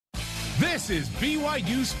This is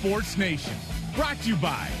BYU Sports Nation, brought to you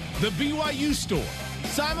by the BYU Store,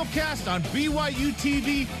 simulcast on BYU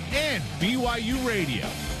TV and BYU Radio.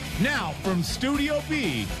 Now from Studio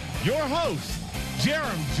B, your hosts,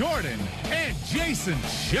 Jarom Jordan and Jason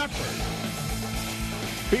Shepherd.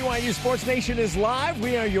 BYU Sports Nation is live.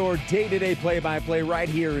 We are your day-to-day play-by-play right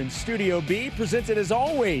here in Studio B, presented as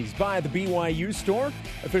always by the BYU Store,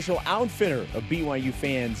 official outfitter of BYU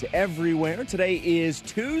fans everywhere. Today is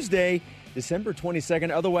Tuesday, December 22nd,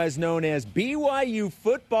 otherwise known as BYU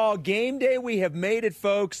Football Game Day. We have made it,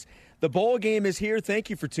 folks. The bowl game is here. Thank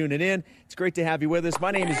you for tuning in. It's great to have you with us. My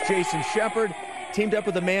name is Jason Shepherd. Teamed up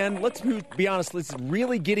with a man, let's be honest, let's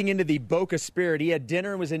really getting into the Boca spirit. He had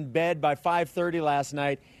dinner and was in bed by 5:30 last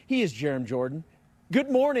night. He is Jarom Jordan.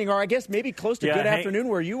 Good morning, or I guess maybe close to good afternoon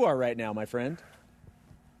where you are right now, my friend.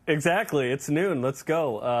 Exactly. It's noon. Let's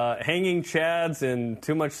go. Hanging chads and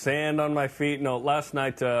too much sand on my feet. No, last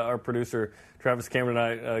night our producer Travis Cameron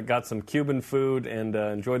and I got some Cuban food and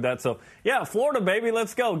enjoyed that. So, yeah, Florida, baby,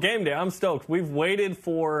 let's go. Game day. I'm stoked. We've waited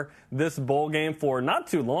for this bowl game for not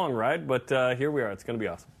too long, right? But here we are. It's going to be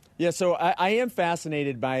awesome. Yeah, so I am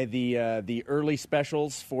fascinated by the early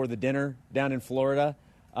specials for the dinner down in Florida.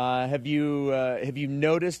 Have you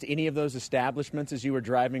noticed any of those establishments as you were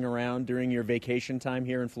driving around during your vacation time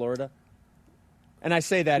here in Florida? And I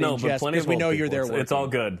say that in jest because we know you're there working. It's all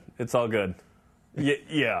good. It's all good.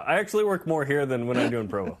 Yeah, I actually work more here than when I do in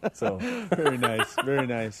Provo. So very nice, very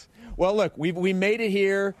nice. Well, look, we made it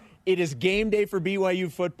here. It is game day for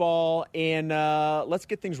BYU football, and let's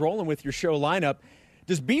get things rolling with your show lineup.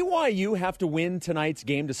 Does BYU have to win tonight's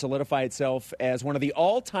game to solidify itself as one of the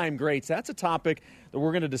all-time greats? That's a topic that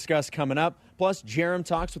we're going to discuss coming up. Plus, Jarom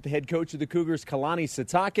talks with the head coach of the Cougars, Kalani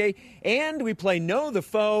Sitake, and we play Know the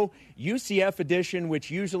Foe, UCF edition,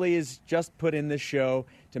 which usually is just put in this show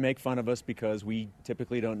to make fun of us because we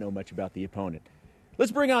typically don't know much about the opponent.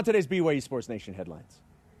 Let's bring on today's BYU Sports Nation headlines.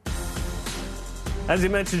 As you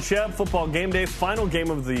mentioned, Shep, football game day, final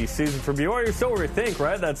game of the season for BYU. So we think,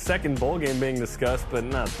 right? That second bowl game being discussed, but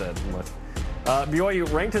not that much. BYU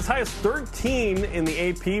ranked as high as 13 in the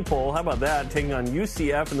AP poll. How about that? Taking on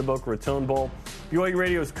UCF in the Boca Raton Bowl. BYU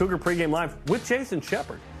Radio's Cougar pregame live with Jason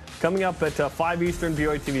Shepherd. Coming up at 5 Eastern,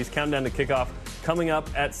 BYU TV's countdown to kickoff. Coming up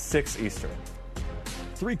at 6 Eastern.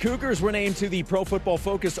 3 Cougars were named to the Pro Football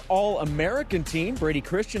Focus All-American team. Brady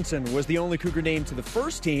Christensen was the only Cougar named to the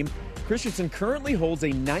first team. Christensen currently holds a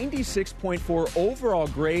 96.4 overall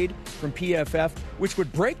grade from PFF, which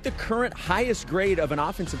would break the current highest grade of an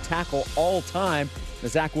offensive tackle all time.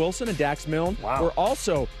 Zach Wilson and Dax Milne were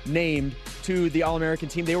also named to the All-American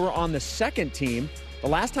team. They were on the second team. The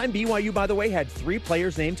last time BYU, by the way, had 3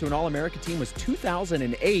 players named to an All-American team was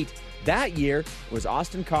 2008. That year was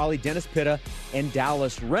Austin Collie, Dennis Pitta, and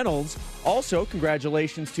Dallas Reynolds. Also,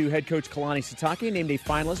 congratulations to head coach Kalani Sitake, named a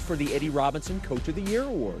finalist for the Eddie Robinson Coach of the Year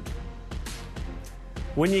Award.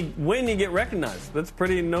 When you win, you get recognized. That's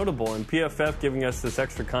pretty notable, and PFF giving us this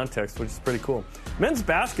extra context, which is pretty cool. Men's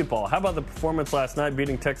basketball, how about the performance last night,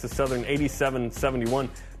 beating Texas Southern 87-71?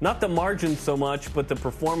 Not the margin so much, but the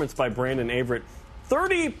performance by Brandon Averett.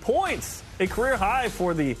 30 points, a career high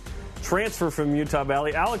for the transfer from Utah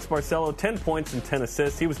Valley. Alex Barcelo, 10 points and 10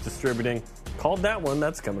 assists. He was distributing. Called that one.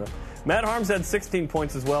 That's coming up. Matt Harms had 16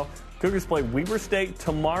 points as well. Cougars play Weber State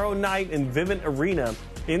tomorrow night in Vivint Arena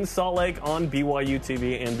in Salt Lake on BYU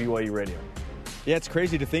TV and BYU Radio. Yeah, it's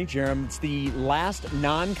crazy to think, Jarom. It's the last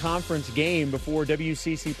non-conference game before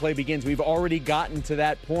WCC play begins. We've already gotten to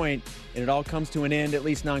that point, and it all comes to an end, at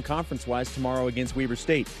least non-conference-wise, tomorrow against Weber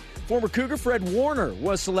State. Former Cougar Fred Warner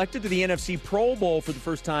was selected to the NFC Pro Bowl for the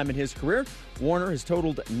first time in his career. Warner has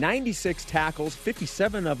totaled 96 tackles.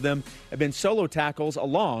 57 of them have been solo tackles,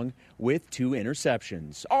 along with 2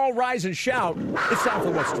 interceptions. All rise and shout. It's time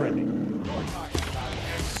for What's Trending.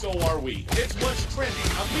 So are we. It's What's Trending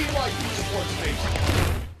on BYU Sports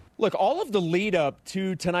Nation. Look, all of the lead-up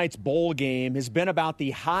to tonight's bowl game has been about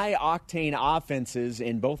the high-octane offenses,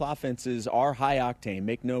 and both offenses are high-octane.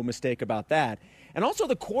 Make no mistake about that. And also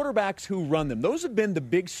the quarterbacks who run them. Those have been the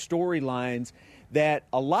big storylines that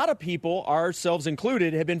a lot of people, ourselves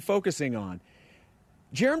included, have been focusing on.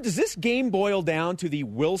 Jarom, does this game boil down to the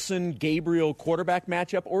Wilson-Gabriel quarterback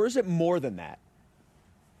matchup, or is it more than that?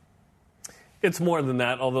 It's more than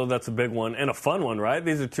that, although that's a big one and a fun one, right?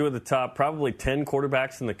 These are 2 of the top probably 10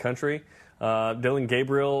 quarterbacks in the country. Dylan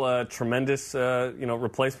Gabriel, tremendous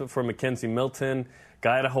replacement for Mackenzie Milton.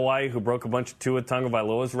 Guy out of Hawaii who broke a bunch of Tua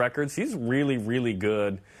Tagovailoa's records. He's really, really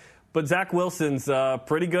good. But Zach Wilson's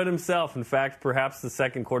pretty good himself. In fact, perhaps the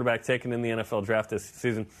second quarterback taken in the NFL draft this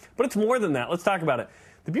season. But it's more than that. Let's talk about it.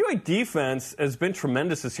 The BYU defense has been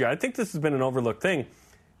tremendous this year. I think this has been an overlooked thing.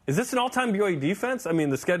 Is this an all-time BYU defense? I mean,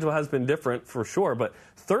 the schedule has been different for sure, but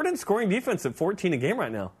third in scoring defense at 14 a game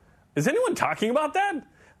right now. Is anyone talking about that?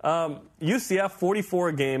 UCF, 44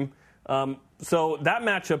 a game. So that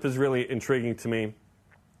matchup is really intriguing to me.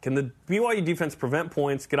 Can the BYU defense prevent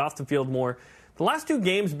points, get off the field more? The last 2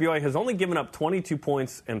 games, BYU has only given up 22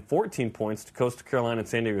 points and 14 points to Coastal Carolina and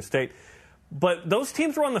San Diego State. But those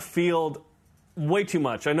teams were on the field way too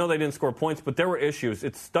much. I know they didn't score points, but there were issues.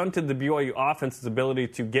 It stunted the BYU offense's ability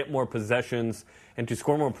to get more possessions and to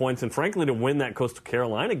score more points, and frankly, to win that Coastal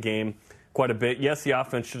Carolina game quite a bit. Yes, the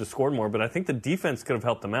offense should have scored more, but I think the defense could have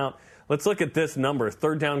helped them out. Let's look at this number,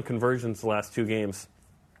 third down conversions the last 2 games.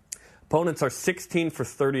 Opponents are 16 for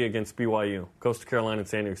 30 against BYU, Coastal Carolina and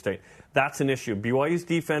San Diego State. That's an issue. BYU's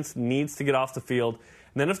defense needs to get off the field.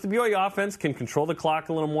 And then if the BYU offense can control the clock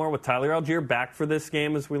a little more with Tyler Algier back for this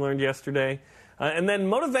game, as we learned yesterday. And then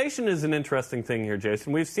motivation is an interesting thing here,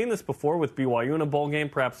 Jason. We've seen this before with BYU in a bowl game,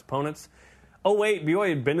 perhaps opponents. BYU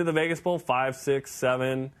had been to the Vegas Bowl 5, 6,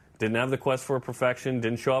 7, didn't have the quest for perfection,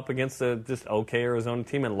 didn't show up against a just okay Arizona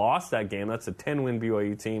team and lost that game. That's a 10-win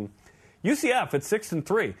BYU team. UCF at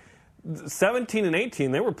 6-3. 17 and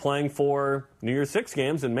 18, they were playing for New Year's Six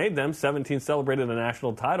games and made them. 17 celebrated a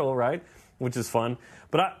national title, right? Which is fun.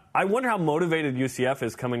 But I wonder how motivated UCF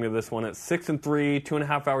is coming to this one at 6-3,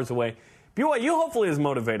 2.5 hours away. BYU hopefully is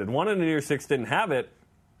motivated. One in New Year's Six didn't have it,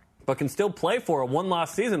 but can still play for a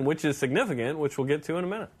one-loss season, which is significant, which we'll get to in a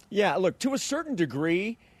minute. Yeah, look, to a certain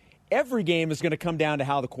degree, every game is going to come down to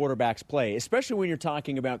how the quarterbacks play, especially when you're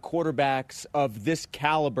talking about quarterbacks of this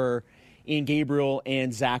caliber in Gabriel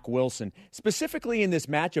and Zach Wilson. Specifically in this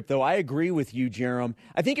matchup, though, I agree with you, Jarom.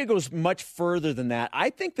 I think it goes much further than that.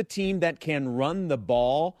 I think the team that can run the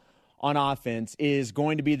ball on offense is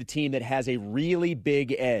going to be the team that has a really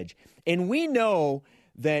big edge. And we know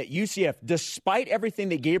that UCF, despite everything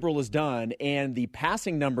that Gabriel has done and the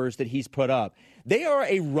passing numbers that he's put up, they are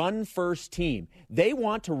a run-first team. They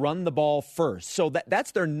want to run the ball first. So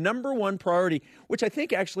that's their number one priority, which I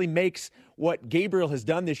think actually makes what Gabriel has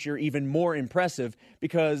done this year even more impressive,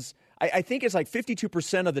 because I think it's like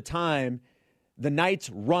 52% of the time the Knights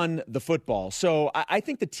run the football. So I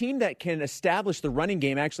think the team that can establish the running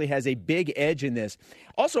game actually has a big edge in this.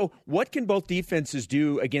 Also, what can both defenses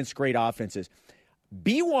do against great offenses?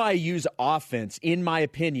 BYU's offense, in my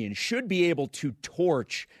opinion, should be able to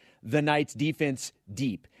torch the Knights' defense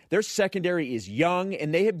deep. Their secondary is young,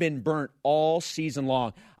 and they have been burnt all season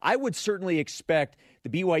long. I would certainly expect the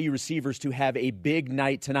BYU receivers to have a big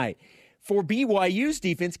night tonight. For BYU's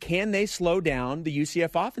defense, can they slow down the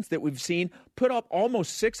UCF offense that we've seen put up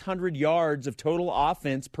almost 600 yards of total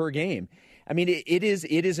offense per game? I mean, it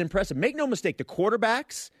is impressive. Make no mistake, the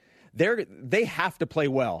quarterbacks, they have to play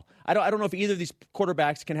well. I don't know if either of these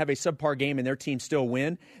quarterbacks can have a subpar game and their team still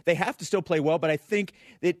win. They have to still play well, but I think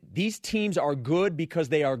that these teams are good because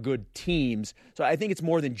they are good teams. So I think it's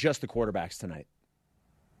more than just the quarterbacks tonight.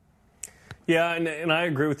 Yeah, and I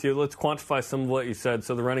agree with you. Let's quantify some of what you said.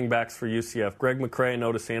 So the running backs for UCF, Greg McCrae and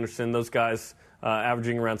Otis Anderson, those guys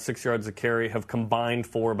averaging around 6 yards a carry, have combined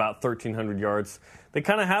for about 1,300 yards. They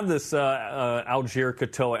kind of have this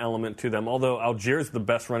Algier-Katoa element to them, although Algier's the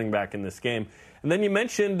best running back in this game. And then you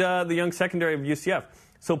mentioned the young secondary of UCF.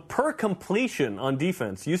 So per completion on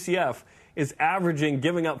defense, UCF is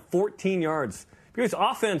giving up 14 yards. Because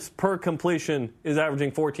offense per completion is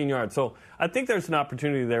averaging 14 yards. So I think there's an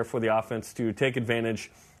opportunity there for the offense to take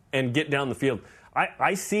advantage and get down the field.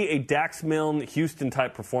 I see a Dax Milne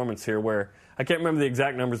Houston-type performance here where I can't remember the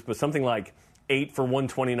exact numbers, but something like 8 for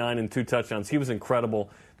 129 and 2 touchdowns. He was incredible.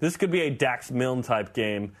 This could be a Dax Milne-type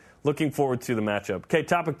game. Looking forward to the matchup. Okay,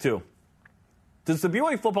 topic 2. Does the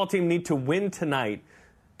BYU football team need to win tonight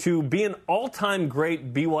to be an all-time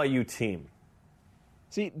great BYU team?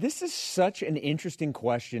 See, this is such an interesting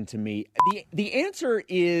question to me. The answer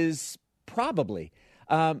is probably.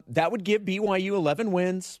 That would give BYU 11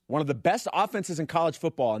 wins, one of the best offenses in college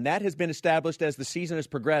football, and that has been established as the season has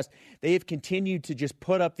progressed. They have continued to just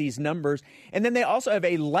put up these numbers. And then they also have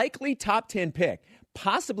a likely top 10 pick,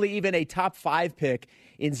 possibly even a top 5 pick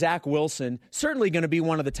in Zach Wilson, certainly going to be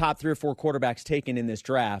one of the top 3 or 4 quarterbacks taken in this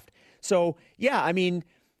draft. So, yeah, I mean,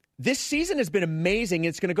 this season has been amazing.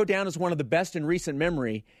 It's going to go down as one of the best in recent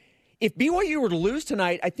memory. If BYU were to lose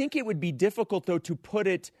tonight, I think it would be difficult, though, to put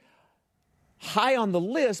it high on the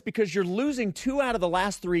list because you're losing 2 out of the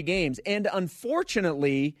last 3 games. And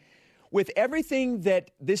unfortunately, with everything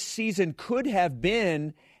that this season could have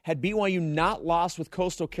been had BYU not lost with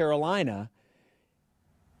Coastal Carolina,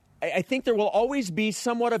 I think there will always be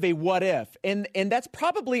somewhat of a what if. And that's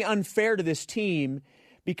probably unfair to this team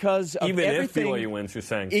because of even everything. if BYU wins, you're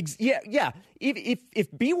saying? Yeah.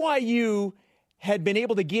 If BYU had been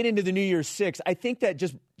able to get into the New Year's Six, I think that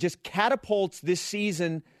just catapults this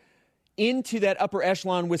season into that upper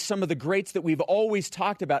echelon with some of the greats that we've always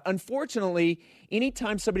talked about. Unfortunately,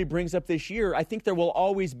 anytime somebody brings up this year, I think there will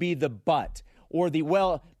always be the but or the,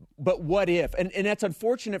 well, but what if? And that's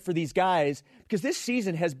unfortunate for these guys because this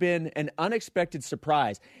season has been an unexpected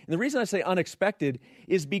surprise. And the reason I say unexpected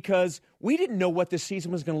is because we didn't know what this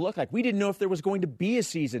season was going to look like. We didn't know if there was going to be a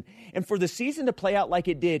season. And for the season to play out like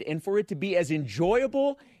it did and for it to be as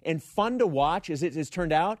enjoyable and fun to watch as it has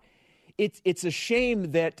turned out, it's a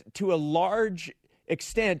shame that to a large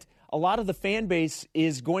extent, a lot of the fan base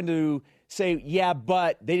is going to say, yeah,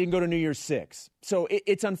 but they didn't go to New Year's Six. So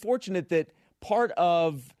it's unfortunate that part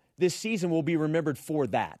of this season will be remembered for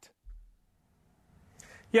that.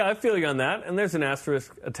 Yeah, I feel you on that. And there's an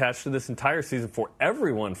asterisk attached to this entire season for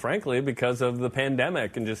everyone, frankly, because of the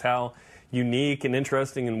pandemic and just how unique and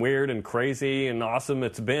interesting and weird and crazy and awesome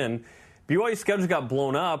it's been. BYU's schedule got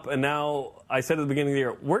blown up, and now I said at the beginning of the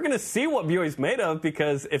year, we're going to see what BYU's made of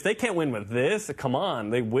because if they can't win with this, come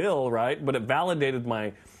on, they will, right? But it validated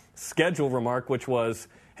my schedule remark, which was,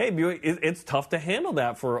 hey, BYU, it's tough to handle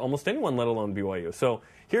that for almost anyone, let alone BYU. So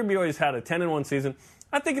here BYU's had a 10-1 season.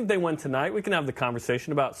 I think if they win tonight, we can have the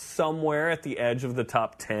conversation about somewhere at the edge of the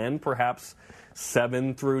top 10, perhaps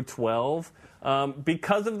 7 through 12.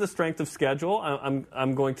 Because of the strength of schedule,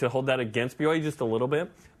 I'm going to hold that against BYU just a little bit.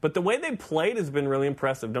 But the way they played has been really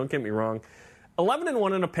impressive. Don't get me wrong.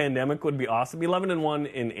 11-1 in a pandemic would be awesome.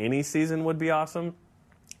 11-1 in any season would be awesome.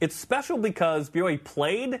 It's special because BYU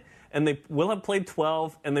played, and they will have played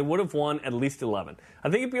 12, and they would have won at least 11. I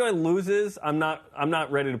think if BYU loses, I'm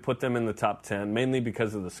not ready to put them in the top 10, mainly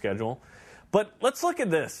because of the schedule. But let's look at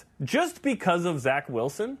this. Just because of Zach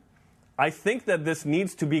Wilson, I think that this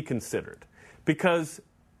needs to be considered. Because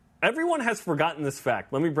everyone has forgotten this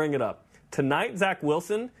fact. Let me bring it up. Tonight, Zach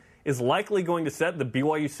Wilson is likely going to set the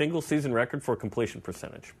BYU single-season record for completion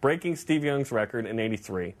percentage, breaking Steve Young's record in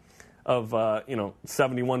 '83 of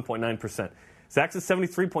 71.9%. Zach's at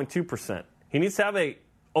 73.2%. He needs to have a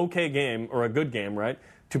okay game or a good game, right,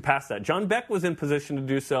 to pass that. John Beck was in position to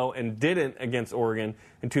do so and didn't against Oregon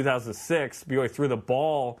in 2006. BYU threw the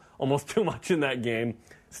ball almost too much in that game,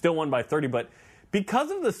 still won by 30, but because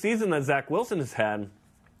of the season that Zach Wilson has had,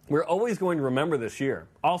 we're always going to remember this year.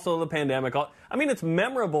 Also, the pandemic. I mean, it's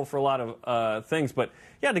memorable for a lot of things. But,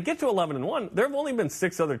 yeah, to get to 11-1, there have only been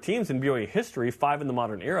 6 other teams in BYU history, 5 in the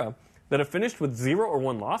modern era, that have finished with 0 or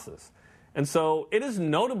 1 losses. And so it is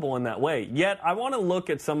notable in that way. Yet, I want to look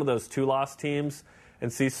at some of those 2-loss teams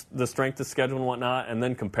and see the strength of schedule and whatnot and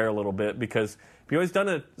then compare a little bit because BYU's done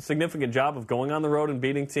a significant job of going on the road and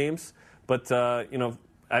beating teams. But,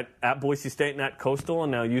 at Boise State and at Coastal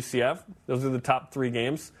and now UCF. Those are the top 3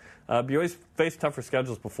 games. BYU's faced tougher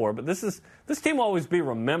schedules before, but this team will always be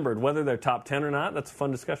remembered, whether they're top 10 or not. That's a fun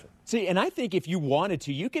discussion. See, and I think if you wanted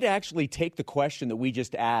to, you could actually take the question that we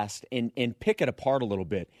just asked and pick it apart a little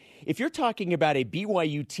bit. If you're talking about a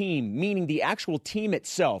BYU team, meaning the actual team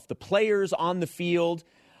itself, the players on the field,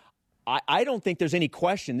 I don't think there's any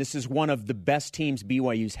question this is one of the best teams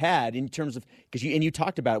BYU's had in terms of, because you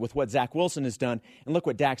talked about it with what Zach Wilson has done, and look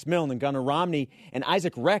what Dax Milne and Gunnar Romney and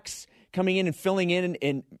Isaac Rex coming in and filling in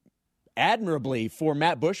and admirably for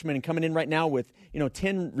Matt Bushman and coming in right now with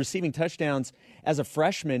 10 receiving touchdowns as a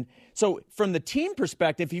freshman. So from the team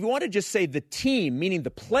perspective, if you want to just say the team, meaning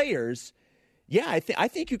the players, yeah, I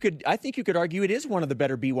think you could argue it is one of the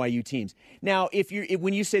better BYU teams. Now,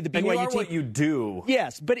 when you say the BYU and you are team, what you do.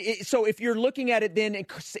 Yes, but so if you're looking at it, then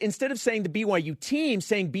instead of saying the BYU team,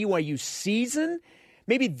 saying BYU season,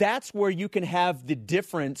 maybe that's where you can have the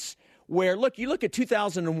difference. Where you look at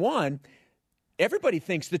 2001, everybody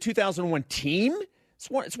thinks the 2001 team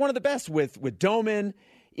it's one of the best with Doman,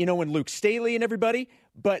 and Luke Staley and everybody.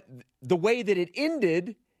 But the way that it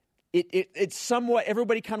ended. It's somewhat,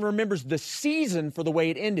 everybody kind of remembers the season for the way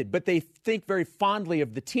it ended, but they think very fondly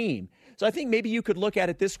of the team. So I think maybe you could look at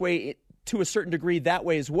it this way to a certain degree that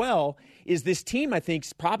way as well, is this team, I think,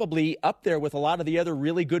 is probably up there with a lot of the other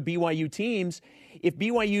really good BYU teams. If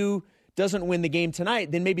BYU doesn't win the game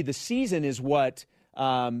tonight, then maybe the season is what,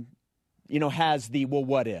 has the, well,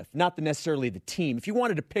 what if? Not necessarily the team. If you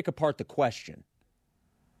wanted to pick apart the question.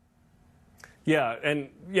 Yeah, and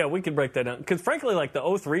we could break that down. Because frankly,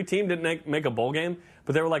 the 03 team didn't make a bowl game,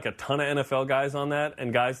 but there were a ton of NFL guys on that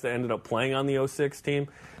and guys that ended up playing on the 06 team.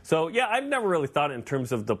 So, yeah, I've never really thought in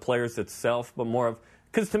terms of the players itself, but more of,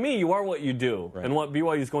 because to me, you are what you do. Right. And what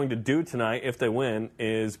BYU is going to do tonight, if they win,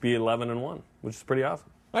 is be 11-1, which is pretty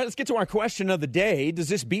awesome. All right, let's get to our question of the day. Does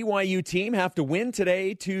this BYU team have to win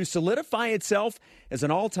today to solidify itself as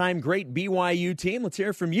an all-time great BYU team? Let's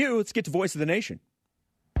hear from you. Let's get to Voice of the Nation.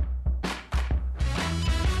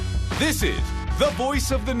 This is the voice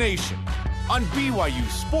of the nation on BYU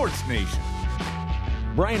Sports Nation.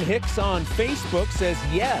 Brian Hicks on Facebook says,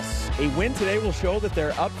 yes, a win today will show that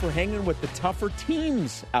they're up for hanging with the tougher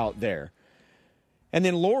teams out there. And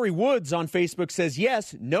then Lori Woods on Facebook says,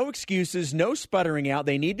 yes, no excuses, no sputtering out.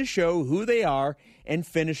 They need to show who they are and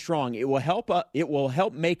finish strong. It will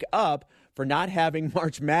help make up for not having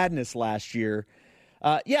March Madness last year.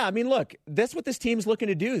 Look, that's what this team's looking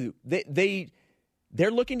to do. They're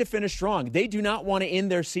looking to finish strong. They do not want to end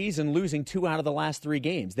their season losing 2 out of the last 3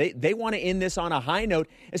 games. They want to end this on a high note,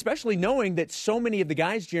 especially knowing that so many of the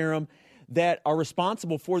guys, Jarom, that are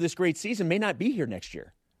responsible for this great season may not be here next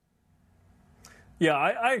year. Yeah,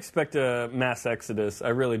 I expect a mass exodus. I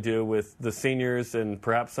really do, with the seniors and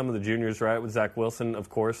perhaps some of the juniors, right, with Zach Wilson, of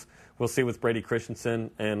course. We'll see with Brady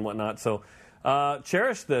Christensen and whatnot. So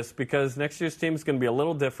cherish this, because next year's team is going to be a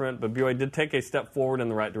little different, but BYU did take a step forward in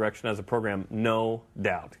the right direction as a program, no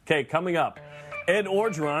doubt. Okay, coming up, Ed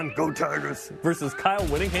Orgeron, go Tigers, versus Kyle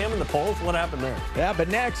Whittingham in the polls. What happened there? Yeah, but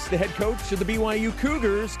next, the head coach of the BYU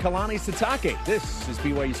Cougars, Kalani Sitake. This is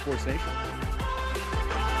BYU Sports Nation.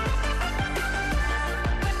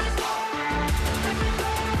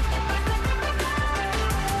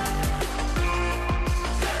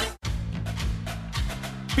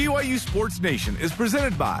 BYU Sports Nation is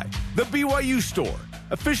presented by the BYU Store,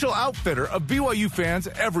 official outfitter of BYU fans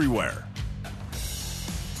everywhere.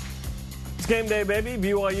 It's game day, baby.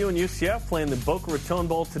 BYU and UCF playing the Boca Raton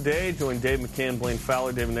Bowl today. Join Dave McCann, Blaine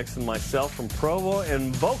Fowler, David Nixon, myself from Provo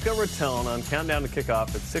and Boca Raton on Countdown to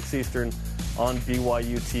Kickoff at 6 Eastern on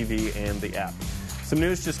BYU TV and the app. Some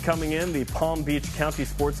news just coming in. The Palm Beach County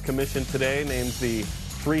Sports Commission today names the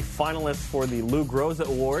 3 finalists for the Lou Groza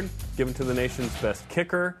Award, given to the nation's best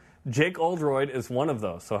kicker. Jake Oldroyd is one of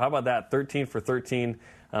those. So how about that? 13 for 13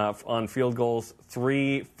 on field goals,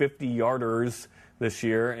 3 50-yarders this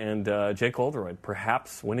year. And Jake Oldroyd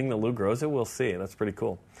perhaps winning the Lou Groza. We'll see. That's pretty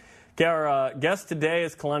cool. Okay, our guest today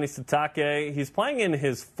is Kalani Sitake. He's playing in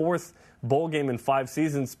his 4th bowl game in 5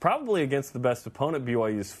 seasons, probably against the best opponent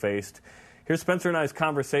BYU's faced. Here's Spencer and I's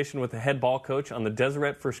conversation with the head ball coach on the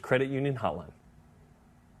Deseret First Credit Union hotline.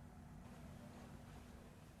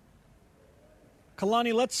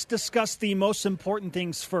 Kalani, let's discuss the most important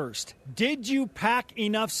things first. Did you pack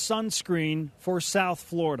enough sunscreen for South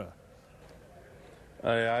Florida?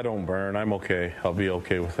 I don't burn. I'm okay. I'll be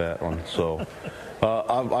okay with that one. So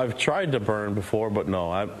I've tried to burn before, but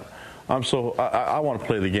no. I want to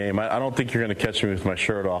play the game. I don't think you're going to catch me with my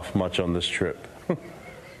shirt off much on this trip.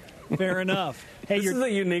 Fair enough. Hey, this is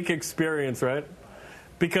a unique experience, right?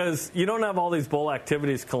 Because you don't have all these bowl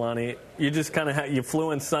activities, Kalani. You just kind of you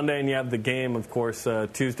flew in Sunday and you have the game, of course,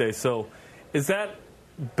 Tuesday. So is that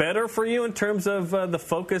better for you in terms of the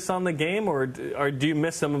focus on the game, or do you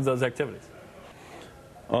miss some of those activities?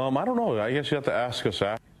 I don't know. I guess you have to ask us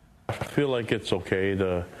after. I feel like it's okay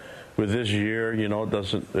with this year. You know, it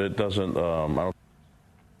doesn't. I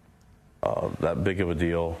don't. That big of a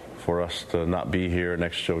deal for us to not be here an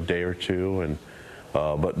extra day or two, and.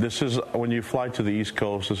 But this is, when you fly to the East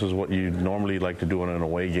Coast, this is what you normally like to do in an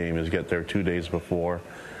away game, is get there 2 days before.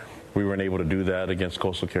 We weren't able to do that against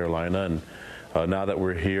Coastal Carolina, and now that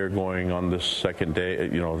we're here going on this second day,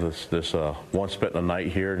 you know, this one spent a night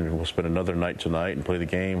here, and we'll spend another night tonight and play the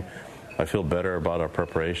game. I feel better about our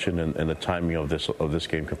preparation and the timing of this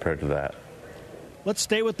game compared to that. Let's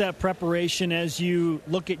stay with that preparation as you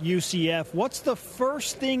look at UCF. What's the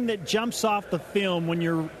first thing that jumps off the film when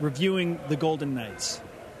you're reviewing the Golden Knights?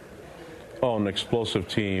 Oh, an explosive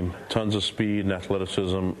team, tons of speed and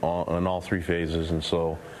athleticism in all 3 phases. And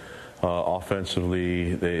so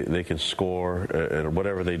offensively, they can score at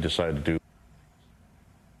whatever they decide to do.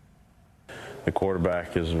 The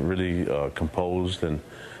quarterback is really composed and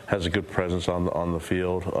has a good presence on the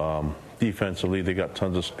field. Defensively, they got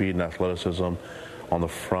tons of speed and athleticism on the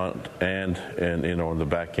front and you know, on the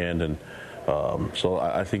back end, and so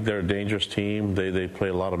I think they're a dangerous team. They play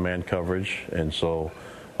a lot of man coverage, and so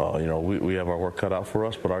you know, we have our work cut out for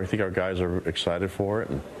us. But I think our guys are excited for it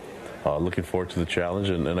and looking forward to the challenge.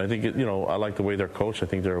 And I think you know, I like the way they're coached. I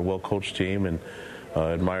think they're a well coached team, and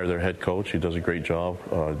admire their head coach. He does a great job.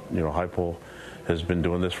 You know, Heupel has been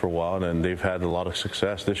doing this for a while, and they've had a lot of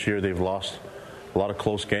success. This year they've lost a lot of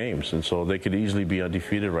close games, and so they could easily be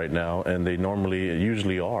undefeated right now, and they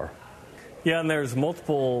usually are. Yeah, and there's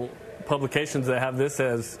multiple publications that have this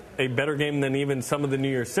as a better game than even some of the New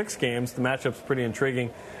Year's Six games. The matchup's pretty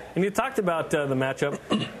intriguing. And you talked about the matchup.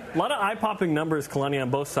 A lot of eye-popping numbers, Kalani, on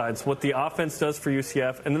both sides, what the offense does for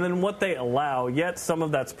UCF and then what they allow, yet some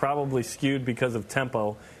of that's probably skewed because of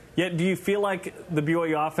tempo. Yet do you feel like the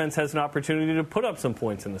BYU offense has an opportunity to put up some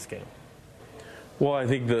points in this game? Well, I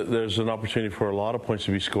think that there's an opportunity for a lot of points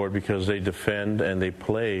to be scored because they defend and they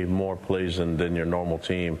play more plays than your normal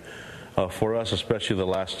team. For us, especially the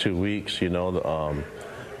last 2 weeks, the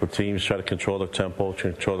teams try to control the tempo,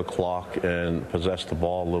 control the clock, and possess the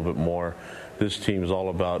ball a little bit more. This team is all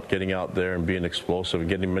about getting out there and being explosive and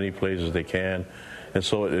getting many plays as they can. And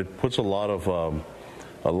so it puts a lot of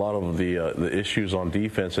the issues on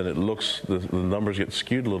defense, and it looks the numbers get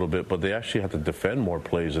skewed a little bit, but they actually have to defend more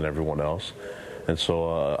plays than everyone else. And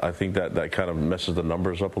so I think that kind of messes the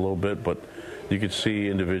numbers up a little bit. But you could see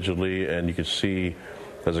individually, and you could see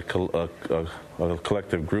as a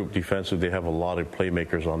collective group defensively, they have a lot of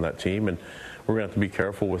playmakers on that team, and we're going to have to be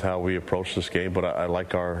careful with how we approach this game. But I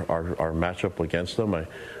like our matchup against them.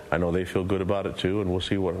 I know they feel good about it too, and we'll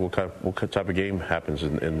see what type of game happens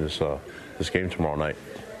in this game tomorrow night.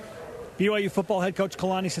 BYU football head coach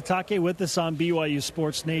Kalani Sitake with us on BYU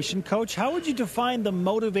Sports Nation. Coach, how would you define the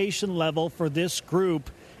motivation level for this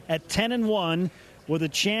group at 10-1 with a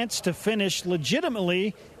chance to finish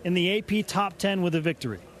legitimately in the AP top 10 with a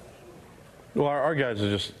victory? Well, our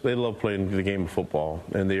guys they love playing the game of football,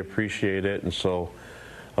 and they appreciate it. And so,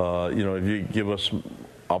 if you give us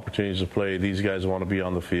opportunities to play, these guys want to be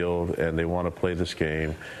on the field, and they want to play this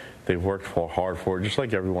game. They've worked hard for it, just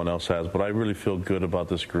like everyone else has. But I really feel good about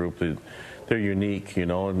this group. They're unique,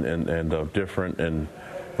 and different. And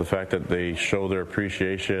the fact that they show their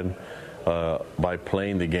appreciation by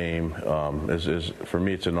playing the game is for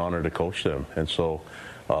me, it's an honor to coach them. And so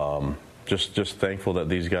just thankful that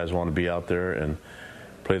these guys want to be out there and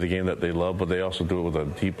play the game that they love, but they also do it with a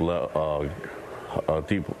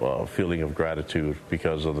deep feeling of gratitude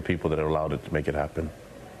because of the people that allowed it to make it happen.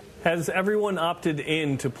 Has everyone opted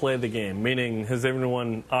in to play the game? Meaning, has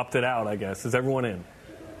everyone opted out, I guess? Is everyone in?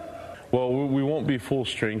 Well, we won't be full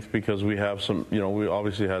strength because we have some, we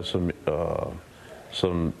obviously have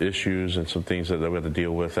some issues and some things that we have to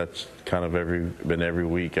deal with. That's kind of been every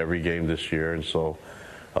week, every game this year. And so,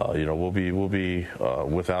 we'll be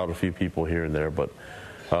without a few people here and there. But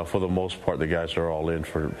for the most part, the guys are all in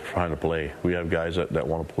for trying to play. We have guys that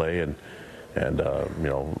want to play. And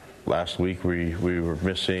last week we were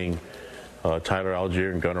missing Tyler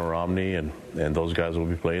Algier and Gunnar Romney, and those guys will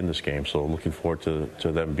be playing this game. So looking forward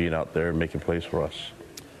to them being out there and making plays for us.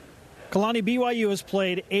 Kalani, BYU has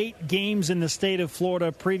played 8 games in the state of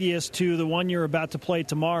Florida previous to the one you're about to play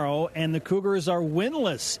tomorrow, and the Cougars are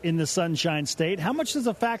winless in the Sunshine State. How much does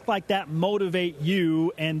a fact like that motivate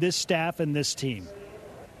you and this staff and this team?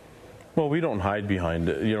 Well, we don't hide behind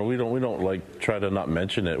it. We don't like try to not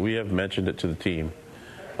mention it. We have mentioned it to the team.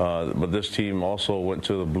 But this team also went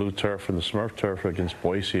to the blue turf and the Smurf turf against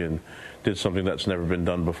Boise and did something that's never been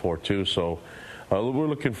done before too. So we're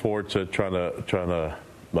looking forward to trying to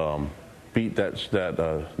beat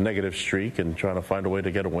that negative streak and trying to find a way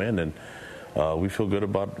to get a win. And we feel good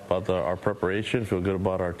about our preparation, feel good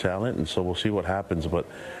about our talent, and so we'll see what happens. But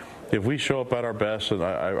if we show up at our best, and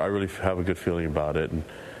I really have a good feeling about it,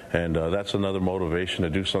 and that's another motivation to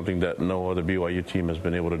do something that no other BYU team has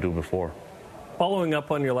been able to do before. Following up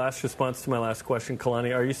on your last response to my last question,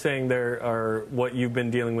 Kalani, are you saying there are what you've been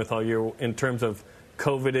dealing with all year in terms of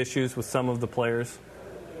COVID issues with some of the players?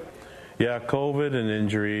 Yeah, COVID and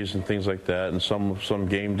injuries and things like that, and some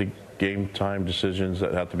game time decisions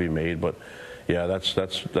that have to be made. But yeah, that's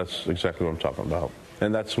exactly what I'm talking about,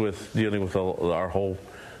 and that's with dealing with our whole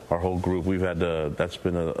group. We've had that's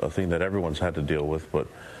been a thing that everyone's had to deal with. But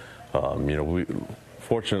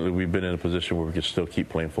fortunately we've been in a position where we can still keep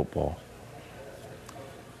playing football.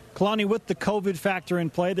 Kalani, with the COVID factor in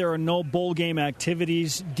play, there are no bowl game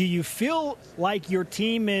activities. Do you feel like your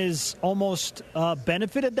team is almost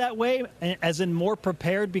benefited that way, as in more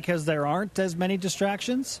prepared because there aren't as many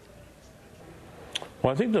distractions?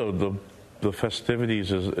 Well, I think the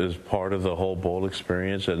festivities is part of the whole bowl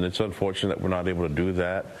experience, and it's unfortunate that we're not able to do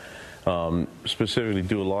that. Specifically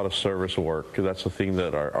do a lot of service work. That's the thing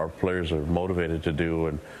that our players are motivated to do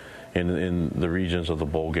and in the regions of the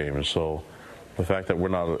bowl game. And so the fact that we're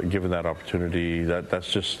not given that opportunity, that's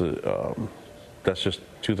just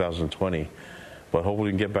 2020. But hopefully we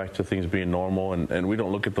can get back to things being normal, and we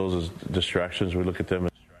don't look at those as distractions. We look at them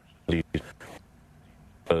as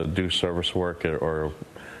do service work or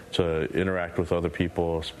to interact with other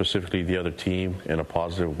people, specifically the other team, in a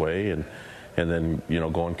positive way, and then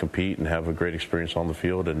go and compete and have a great experience on the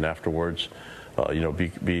field, and afterwards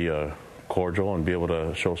be cordial and be able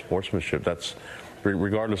to show sportsmanship. That's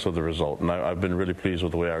regardless of the result. And I've been really pleased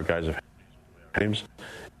with the way our guys have games.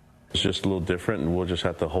 It's just a little different, and we'll just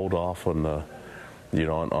have to hold off on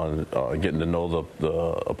getting to know the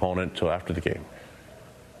opponent till after the game.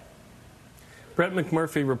 Brett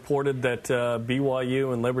McMurphy reported that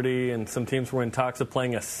BYU and Liberty and some teams were in talks of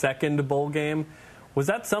playing a second bowl game. Was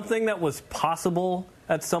that something that was possible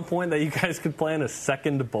at some point, that you guys could play in a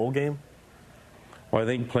second bowl game? Well, I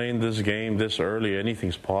think playing this game this early,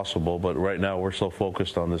 anything's possible. But right now we're so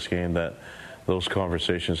focused on this game that those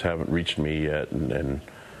conversations haven't reached me yet. And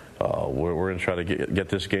we're going to try to get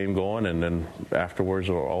this game going. And then afterwards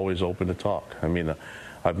we're always open to talk. I mean,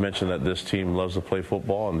 I've mentioned that this team loves to play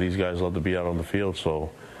football, and these guys love to be out on the field.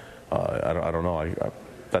 So I don't know.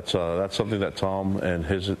 That's something that Tom and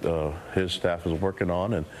his staff is working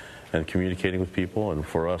on and communicating with people. And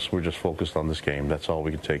for us, we're just focused on this game. That's all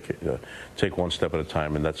we can take one step at a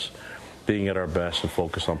time, and that's being at our best and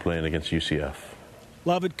focus on playing against UCF.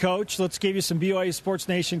 Love it, Coach. Let's give you some BYU Sports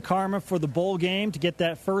Nation karma for the bowl game to get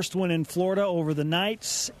that first win in Florida over the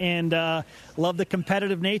Knights. And love the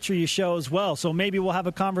competitive nature you show as well. So maybe we'll have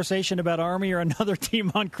a conversation about Army or another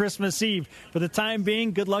team on Christmas Eve. For the time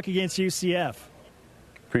being, good luck against UCF.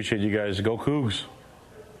 Appreciate you guys. Go Cougs.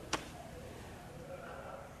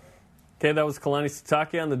 Okay, that was Kalani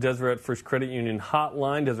Sitake on the Deseret First Credit Union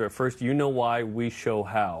hotline. Deseret First, you know why, we show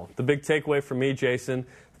how. The big takeaway for me, Jason,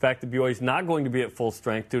 the fact that BYU is not going to be at full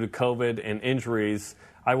strength due to COVID and injuries.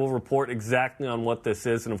 I will report exactly on what this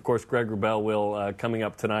is, and of course Greg Wrubell will coming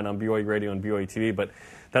up tonight on BYU Radio and BYU TV. But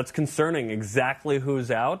that's concerning. Exactly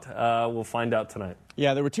who's out, we'll find out tonight.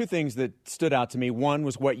 Yeah, there were two things that stood out to me. One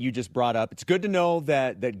was what you just brought up. It's good to know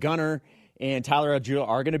that Gunner and Tyler Algier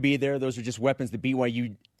are going to be there. Those are just weapons that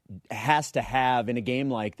BYU has to have in a game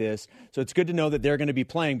like this. So it's good to know that they're going to be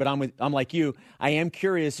playing. But I'm like you. I am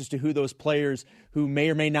curious as to who those players who may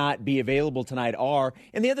or may not be available tonight are.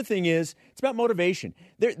 And the other thing is, it's about motivation.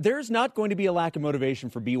 There's not going to be a lack of motivation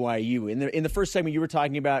for BYU. In the first segment, you were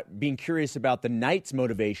talking about being curious about the Knights'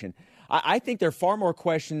 motivation. I think there are far more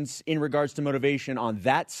questions in regards to motivation on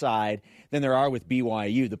that side than there are with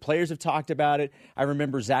BYU. The players have talked about it. I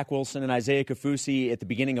remember Zach Wilson and Isaiah Kafusi at the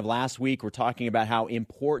beginning of last week were talking about how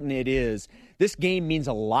important it is. This game means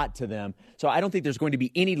a lot to them. So I don't think there's going to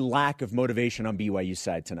be any lack of motivation on BYU's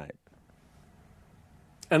side tonight.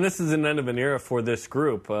 And this is an end of an era for this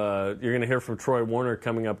group. You're going to hear from Troy Warner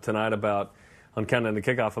coming up tonight on Countdown to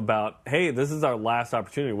Kickoff about, hey, this is our last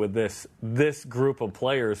opportunity with this group of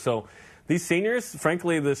players. So these seniors,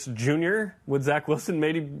 frankly, this junior with Zach Wilson,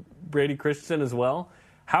 maybe Brady Christensen as well,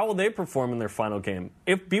 how will they perform in their final game?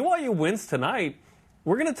 If BYU wins tonight,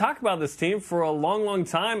 we're going to talk about this team for a long, long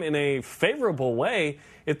time in a favorable way.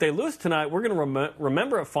 If they lose tonight, we're going to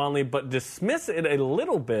remember it fondly, but dismiss it a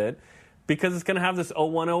little bit because it's going to have this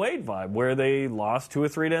 01-08 vibe where they lost 2 or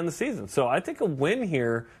 3 to end the season. So I think a win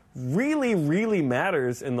here really, really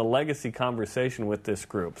matters in the legacy conversation with this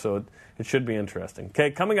group. So it should be interesting.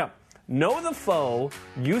 Okay, coming up, Know the Foe,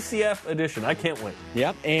 UCF edition. I can't wait.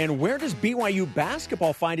 Yep, and where does BYU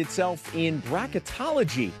basketball find itself in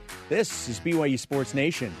bracketology? This is BYU Sports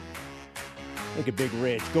Nation. Look at Big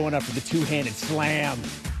Rich going up for the two-handed slam.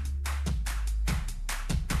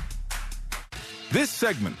 This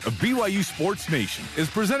segment of BYU Sports Nation is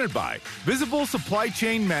presented by Visible Supply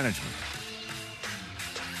Chain Management.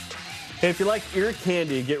 Hey, if you like ear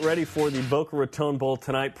candy, get ready for the Boca Raton Bowl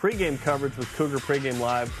tonight. Pre-game coverage with Cougar Pre-Game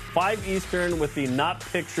Live, 5 Eastern with the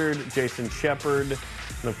not-pictured Jason Shepherd.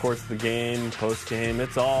 And, of course, the game, post-game.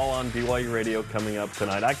 It's all on BYU Radio coming up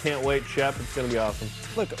tonight. I can't wait, Shep. It's going to be awesome.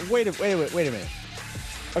 Look, wait a minute.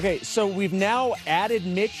 Okay, so we've now added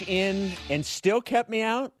Mitch in and still kept me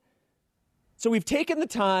out? So we've taken the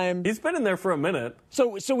time. He's been in there for a minute.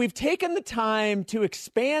 So we've taken the time to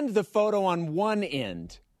expand the photo on one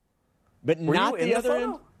end, but Were not you in the other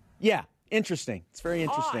photo? end. Yeah, interesting. It's very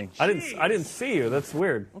interesting. I didn't see you. That's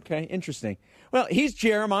weird. Okay, interesting. Well, he's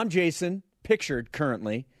Jarom. I'm Jason, pictured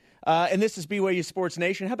currently, and this is BYU Sports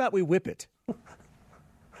Nation. How about we whip it?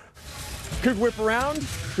 Could Whip Around,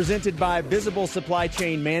 presented by Visible Supply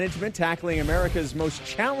Chain Management, tackling America's most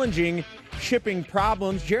challenging shipping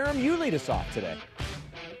problems. Jarom, you lead us off today.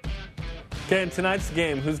 Okay, in tonight's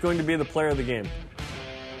game, who's going to be the player of the game?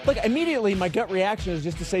 Look, immediately my gut reaction is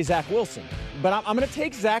just to say Zach Wilson, but I'm going to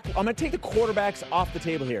take Zach. I'm going to take the quarterbacks off the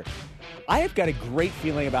table here. I have got a great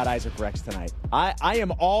feeling about Isaac Rex tonight. I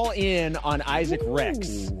am all in on Isaac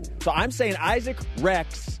Rex. So I'm saying Isaac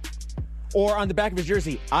Rex, or on the back of his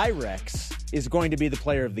jersey, iRex, is going to be the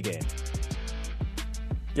player of the game.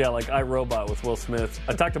 Yeah, like iRobot with Will Smith.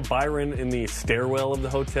 I talked to Byron in the stairwell of the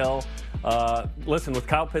hotel. Listen, with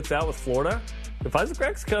Kyle Pitts out with Florida, if Isaac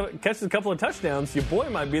Rex catches a couple of touchdowns, your boy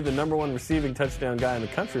might be the #1 receiving touchdown guy in the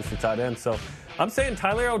country for tight end. So I'm saying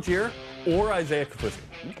Tyler Algier or Isaiah Kafusi.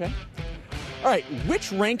 Okay. All right,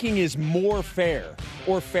 which ranking is more fair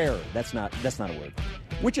or fairer? That's not a word.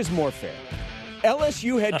 Which is more fair?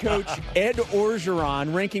 LSU head coach Ed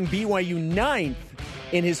Orgeron ranking BYU 9th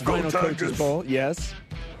in his final Coaches Bowl. Yes.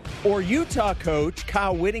 Or Utah coach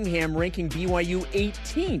Kyle Whittingham ranking BYU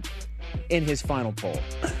 18th in his final poll.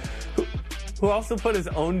 Who also put his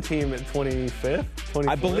own team at 25th? 24th?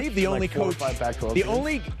 I believe the only coach.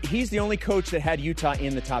 He's the only coach that had Utah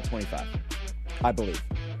in the top 25. I believe.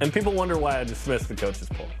 And people wonder why I dismissed the coaches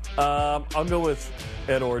poll. I'll go with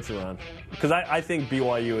Ed Orgeron because I think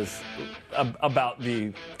BYU is about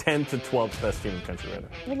the 10th to 12th best team in the country right now.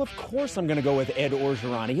 Well, of course I'm going to go with Ed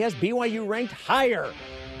Orgeron. He has BYU ranked higher.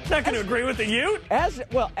 Not going to agree with the Ute? As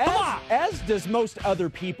does most other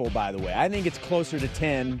people, by the way. I think it's closer to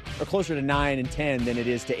 10 or closer to 9 and 10 than it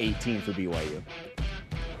is to 18 for BYU.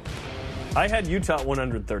 I had Utah at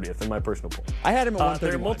 130th in my personal poll. I had him at 131.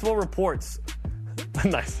 There are multiple reports.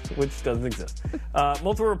 Nice, which doesn't exist.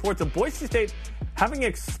 Multiple reports of Boise State having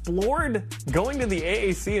explored going to the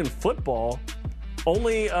AAC in football,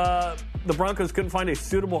 only the Broncos couldn't find a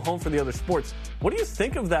suitable home for the other sports. What do you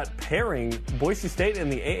think of that pairing, Boise State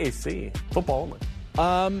and the AAC, football only?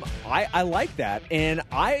 I like that, and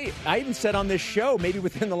I even said on this show, maybe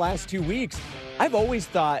within the last 2 weeks, I've always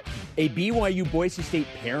thought a BYU-Boise State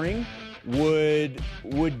pairing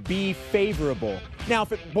would be favorable. Now,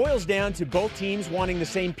 if it boils down to both teams wanting the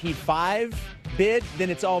same P5 bid,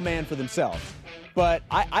 then it's all man for themselves. But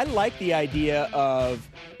I like the idea of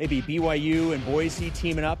maybe BYU and Boise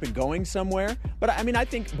teaming up and going somewhere. But I mean, I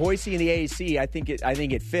think Boise and the AAC, I think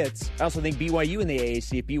it fits. I also think BYU and the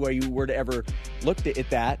AAC, if BYU were to ever look at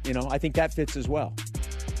that, I think that fits as well.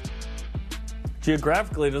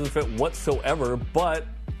 Geographically, it doesn't fit whatsoever, but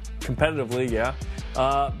competitively, yeah.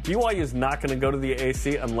 BYU is not going to go to the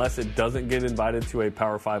AAC unless it doesn't get invited to a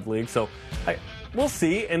Power 5 league. So we'll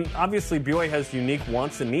see. And obviously, BYU has unique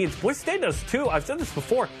wants and needs. Boise State does too. I've said this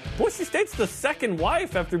before. Boise State's the second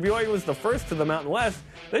wife after BYU was the first to the Mountain West.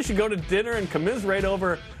 They should go to dinner and commiserate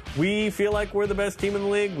over, we feel like we're the best team in the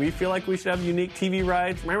league. We feel like we should have unique TV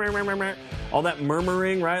rights. All that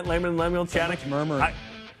murmuring, right? Layman and Lemuel chatting. So much murmuring.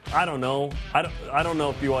 I don't know. I don't know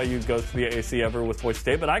if BYU goes to the AAC ever with Boise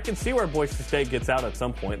State, but I can see where Boise State gets out at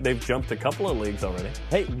some point. They've jumped a couple of leagues already.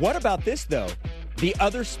 Hey, what about this, though? The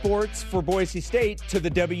other sports for Boise State to the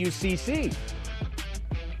WCC.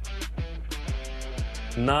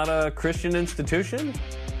 Not a Christian institution?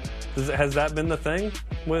 Has that been the thing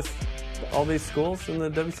with all these schools in the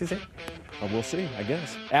WCC? We'll see, I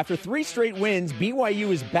guess. After 3 straight wins, BYU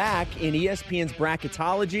is back in ESPN's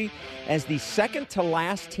bracketology as the second to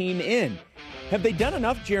last team in. Have they done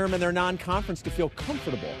enough, Jarom, in their non-conference to feel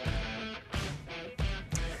comfortable?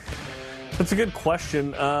 That's a good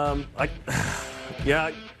question.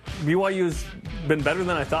 BYU's been better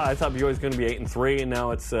than I thought. I thought BYU was going to be 8-3, and now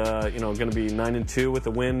it's going to be 9-2 with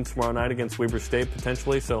a win tomorrow night against Weber State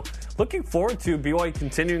potentially. So looking forward to BYU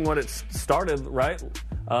continuing what it started, right?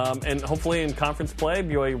 And hopefully in conference play,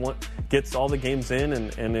 BYU gets all the games in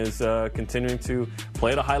and is continuing to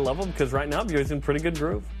play at a high level because right now BYU's in pretty good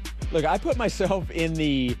groove. Look, I put myself in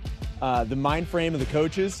the mind frame of the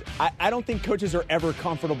coaches. I don't think coaches are ever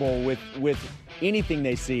comfortable with anything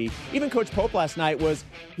they see. Even Coach Pope last night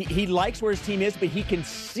he likes where his team is, but he can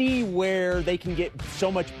see where they can get so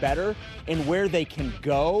much better and where they can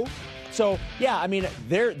go. So, yeah, I mean,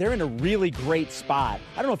 they're in a really great spot.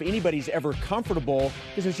 I don't know if anybody's ever comfortable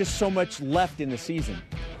because there's just so much left in the season.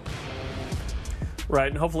 Right,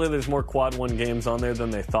 and hopefully there's more quad 1 games on there than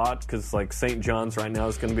they thought because, like, St. John's right now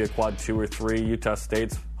is going to be a quad 2 or 3. Utah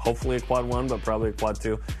State's hopefully a quad 1, but probably a quad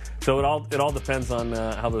 2. So it all depends on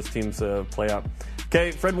how those teams play out.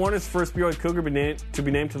 Okay, Fred Warner's first BYU Cougar to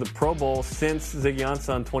be named to the Pro Bowl since Ziggy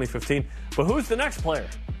Ansah in 2015. But who's the next player?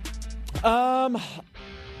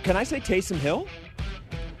 Can I say Taysom Hill?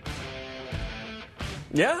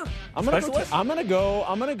 Yeah, I'm gonna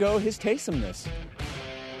go his Taysomness.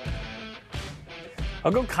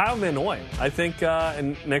 I'll go Kyle Van Noy. I think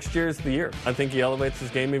and next year is the year. I think he elevates his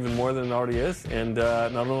game even more than it already is. And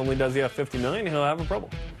not only does he have $50 million, he'll have a Pro Bowl.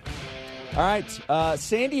 All right,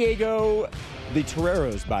 San Diego, the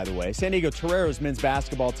Toreros, by the way. San Diego Toreros men's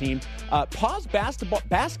basketball team paused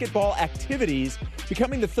basketball activities,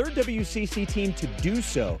 becoming the third WCC team to do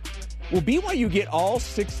so. Will BYU get all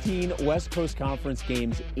 16 West Coast Conference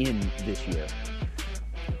games in this year?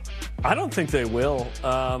 I don't think they will.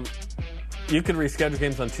 You could reschedule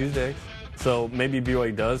games on Tuesdays. So maybe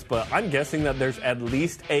BYU does, but I'm guessing that there's at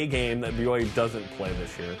least a game that BYU doesn't play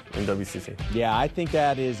this year in WCC. Yeah, I think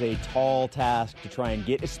that is a tall task to try and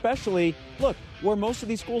get, especially, look, where most of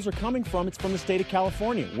these schools are coming from, it's from the state of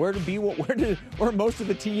California. Where most of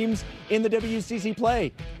the teams in the WCC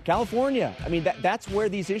play? California. I mean, that's where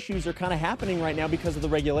these issues are kind of happening right now because of the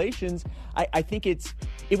regulations. I think it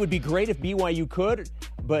would be great if BYU could,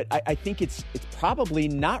 but I think it's probably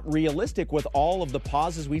not realistic with all of the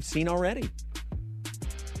pauses we've seen already.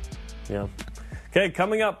 Yeah. Okay,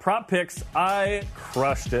 coming up, prop picks. I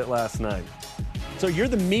crushed it last night. So you're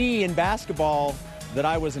the me in basketball that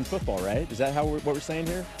I was in football, right? Is that what we're saying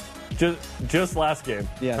here? Just last game.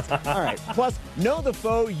 Yeah. All right. Plus, Know the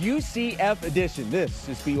Foe UCF edition. This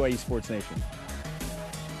is BYU Sports Nation.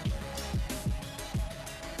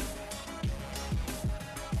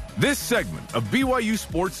 This segment of BYU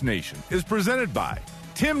Sports Nation is presented by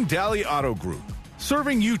Tim Daly Auto Group,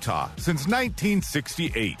 serving Utah since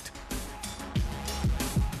 1968.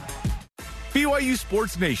 BYU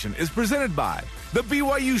Sports Nation is presented by The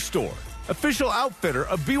BYU Store, official outfitter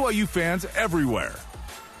of BYU fans everywhere.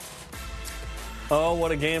 Oh,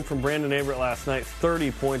 what a game from Brandon Averett last night.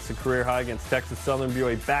 30 points, a career high against Texas Southern.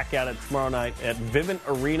 BYU back at it tomorrow night at Vivint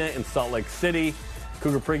Arena in Salt Lake City.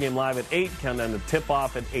 Cougar pregame live at 8, countdown to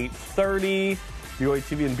tip-off at 8:30. BYU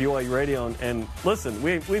TV and BYU Radio. And listen,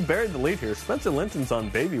 we buried the lead here. Spencer Linton's on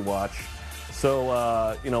baby watch.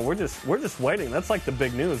 So, we're just waiting. That's like the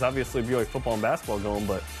big news. Obviously, BYU football and basketball going,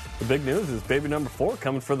 but the big news is baby number 4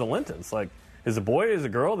 coming for the Lintons. Like, is a boy, is a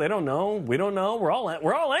girl? They don't know. We don't know. We're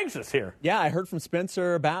all anxious here. Yeah, I heard from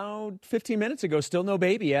Spencer about 15 minutes ago. Still no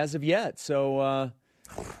baby as of yet. So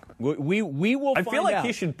we will find out. I feel like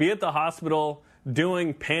he should be at the hospital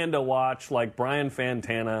doing Panda Watch like Brian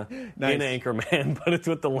Fantana in Anchorman, but it's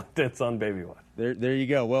with the Lintons on baby watch. There you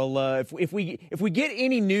go. Well, if we get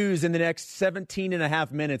any news in the next 17 and a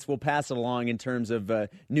half minutes, we'll pass it along in terms of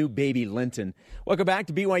new baby Linton. Welcome back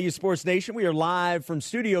to BYU Sports Nation. We are live from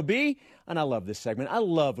Studio B, and I love this segment. I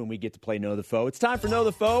love when we get to play Know the Foe. It's time for Know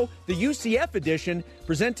the Foe, the UCF edition,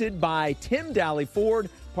 presented by Tim Daly Ford,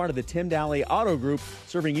 part of the Tim Daly Auto Group,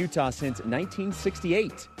 serving Utah since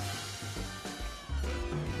 1968.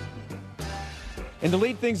 And to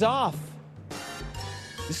lead things off,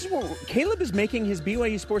 this is where Caleb is making his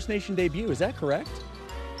BYU Sports Nation debut. Is that correct?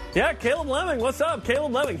 Yeah, Caleb Lemming. What's up?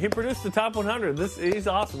 Caleb Lemming. He produced the Top 100. He's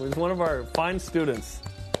awesome. He's one of our fine students.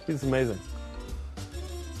 He's amazing.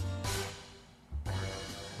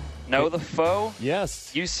 Know the Foe?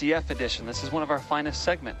 Yes. UCF edition. This is one of our finest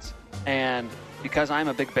segments. And because I'm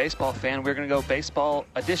a big baseball fan, we're going to go baseball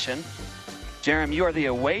edition. Jarom, you are the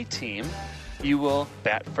away team. You will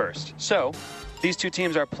bat first. So, these two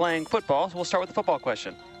teams are playing football, so we'll start with the football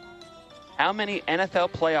question. How many NFL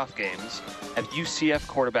playoff games have UCF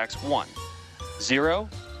quarterbacks won? 0,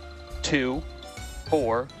 2,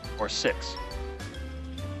 4, or 6?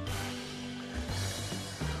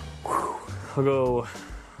 I'll go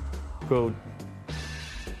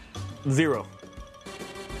 0.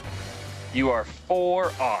 You are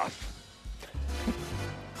 4 off.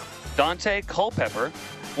 Dante Culpepper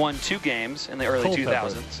won 2 games in the early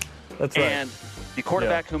 2000s. That's right. And the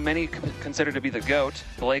quarterback who many consider to be the GOAT,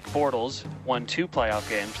 Blake Bortles, won 2 playoff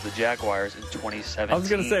games for the Jaguars in 2017. I was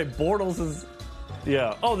going to say, Bortles is...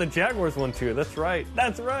 Yeah. Oh, the Jaguars won 2. That's right.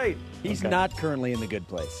 That's right. He's not currently in the good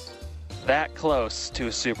place. That close to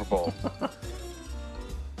a Super Bowl.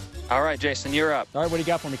 All right, Jason, you're up. All right, what do you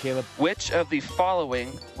got for me, Caleb? Which of the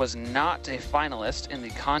following was not a finalist in the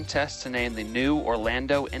contest to name the new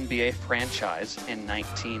Orlando NBA franchise in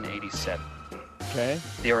 1987? Okay.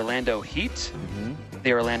 The Orlando Heat,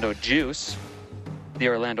 the Orlando Juice, the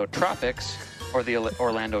Orlando Tropics, or the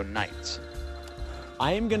Orlando Knights?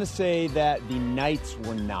 I am going to say that the Knights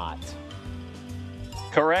were not.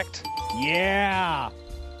 Correct. Yeah.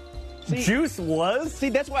 See, Juice was? See,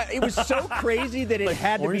 that's why it was so crazy that it Like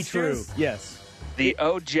had to be orange true. juice? Yes. The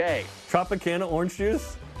OJ, Tropicana orange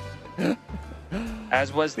juice?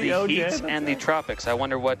 as was the OJ, Heat that's and the right. Tropics. I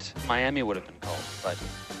wonder what Miami would have been called, but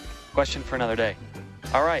question for another day.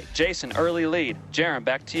 All right, Jason, early lead. Jarom,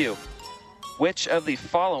 back to you. Which of the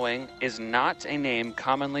following is not a name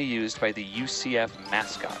commonly used by the UCF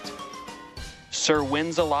mascot? Sir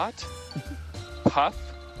Wins-A-Lot, Puff,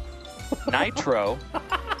 Nitro,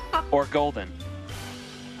 or Golden?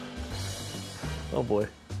 Oh, boy.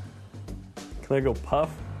 Can I go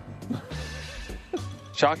Puff?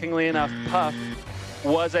 Shockingly enough, Puff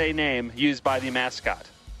was a name used by the mascot.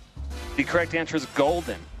 The correct answer is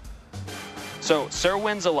Golden. So, Sir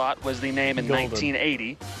Wins-A-Lot was the name in Golden.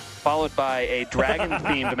 1980, followed by a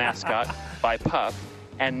dragon-themed mascot by Puff,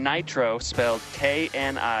 and Nitro spelled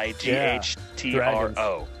Knightro.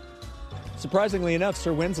 Surprisingly enough,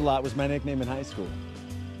 Sir Wins-A-Lot was my nickname in high school.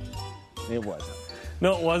 It wasn't.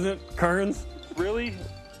 No, it wasn't. Kearns? Really?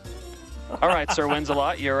 All right, Sir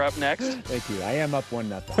Wins-A-Lot, you're up next. Thank you. I am up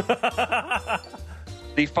 1-0.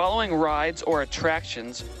 The following rides or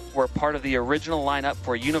attractions were part of the original lineup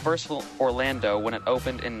for Universal Orlando when it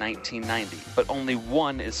opened in 1990, but only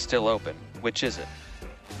one is still open. Which is it?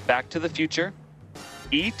 Back to the Future,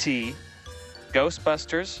 E.T.,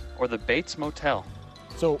 Ghostbusters, or the Bates Motel?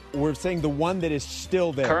 So we're saying the one that is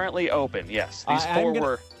still there. Currently open, yes. These four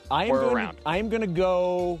were around. I am going to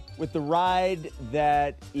go with the ride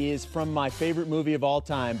that is from my favorite movie of all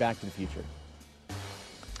time, Back to the Future.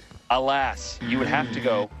 Alas, you would have to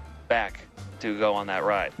go back to go on that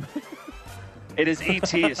ride. It is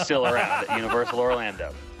E.T. is still around at Universal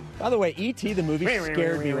Orlando. By the way, E.T. the movie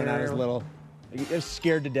scared me when I was little. I was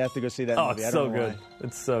scared to death to go see that movie. It's so good.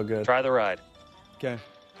 It's so good. Try the ride. Okay,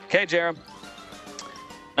 Jarom.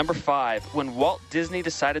 Number 5. When Walt Disney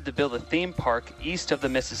decided to build a theme park east of the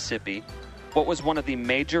Mississippi, what was one of the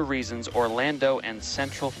major reasons Orlando and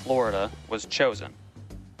Central Florida was chosen?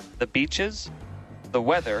 The beaches, the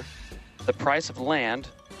weather, the price of land,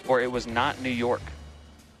 or it was not New York?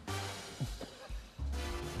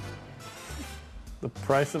 The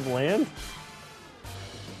price of land?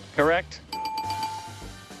 Correct.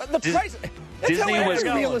 The price. That's Disney how was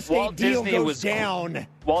every real estate Walt deal Disney goes was down.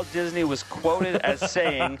 Walt Disney was quoted as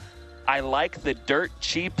saying, "I like the dirt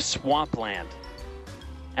cheap swampland,"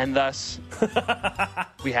 and thus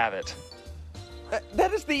we have it.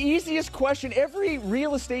 That is the easiest question. Every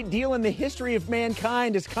real estate deal in the history of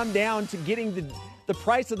mankind has come down to getting the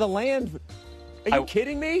price of the land. Are you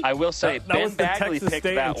kidding me? I will say, that Ben was the Bagley Texas picked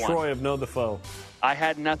State that and one. Troy of No Defoe. I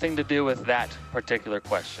had nothing to do with that particular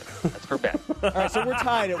question. That's for Ben. All right, so we're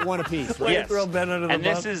tied at one apiece, right? Yes. Throw Ben under the And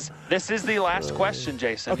bus. this is the last question,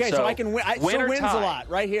 Jason. Okay, so I can win. Win Sir or Wins tie. a lot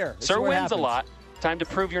right here. This is Sir what Wins happens. a lot. Time to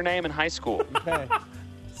prove your name in high school. Okay.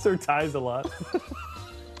 Sir ties a lot.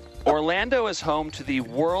 Orlando is home to the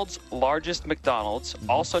world's largest McDonald's,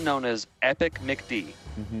 also known as Epic McD.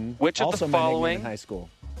 Which of Also the my nickname following? in high school.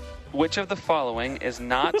 Which of the following is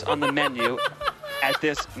not on the menu at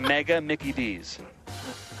this Mega Mickey D's?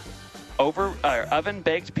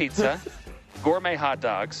 Oven-baked pizza, gourmet hot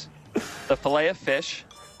dogs, the filet of fish,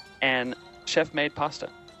 and chef-made pasta.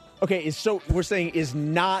 Okay, so we're saying is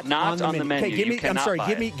not on the menu. Okay, You cannot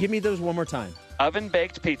buy give me those one more time.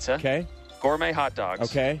 Oven-baked pizza, Okay. gourmet hot dogs,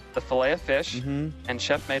 Okay. the filet of fish, and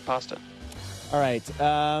chef-made pasta. All right.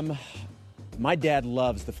 My dad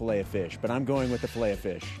loves the filet of fish, but I'm going with the filet of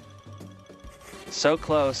fish. So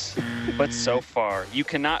close, but so far. You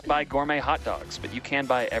cannot buy gourmet hot dogs, but you can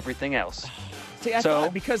buy everything else. See, I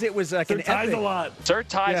thought because it was like Sir an ties epic. a lot. Sir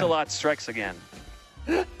Ties Yeah. a Lot strikes again.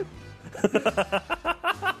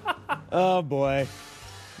 Oh boy.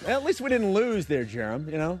 Well, at least we didn't lose there,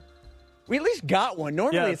 Jarom. You know, we at least got one.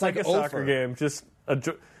 Normally, Yeah, it's like a over. soccer game. Just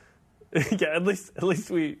yeah, at least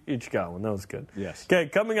we each got one. That was good. Yes. Okay,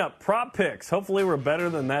 coming up, prop picks. Hopefully we're better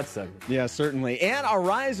than that segment. Yeah, certainly. And our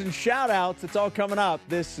rise and shout-outs. It's all coming up.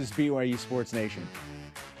 This is BYU Sports Nation.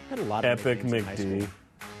 Had a lot of Epic nicknames in high McD. school.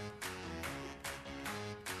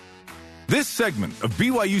 This segment of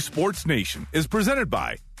BYU Sports Nation is presented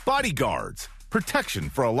by Bodyguards, protection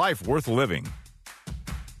for a life worth living.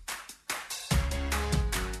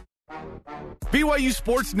 BYU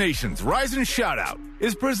Sports Nation's Rise and Shoutout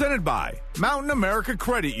is presented by Mountain America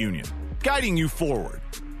Credit Union, guiding you forward.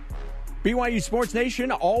 BYU Sports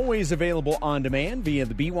Nation, always available on demand via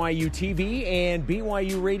the BYU TV and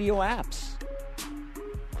BYU radio apps.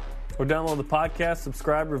 Or download the podcast,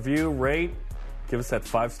 subscribe, review, rate. Give us that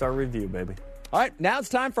 5-star review, baby. All right, now it's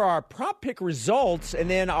time for our prop pick results and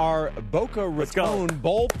then our Boca Raton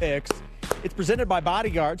Bowl picks. It's presented by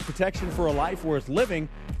Bodyguards, protection for a life worth living.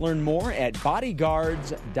 Learn more at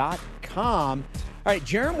bodyguards.com. All right,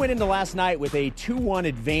 Jarom went into last night with a 2-1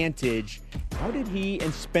 advantage. How did he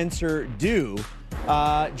and Spencer do?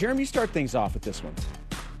 Jarom, you start things off with this one.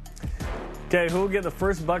 Okay, who will get the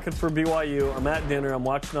first bucket for BYU? I'm at dinner. I'm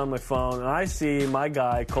watching on my phone, and I see my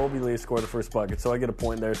guy, Colby Lee, score the first bucket. So I get a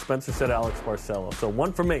point there. Spencer said Alex Barcelo. So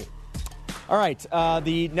 1 for me. All right,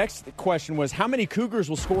 the next question was, how many Cougars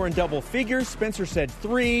will score in double figures? Spencer said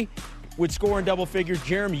 3 would score in double figures.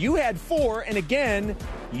 Jarom, you had 4, and again,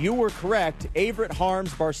 you were correct. Averett,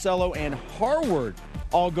 Harms, Barcelo, and Harward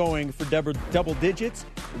all going for double digits.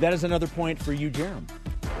 That is another point for you, Jarom.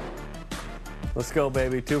 Let's go,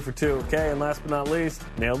 baby. 2 for 2. Okay, and last but not least,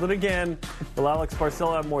 nailed it again. Will Alex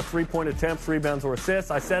Barcelo have more 3-point attempts, rebounds, or assists?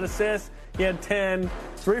 I said assists. He had 10.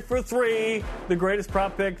 3 for 3. The greatest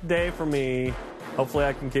prop pick day for me. Hopefully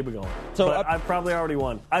I can keep it going. So but I've probably already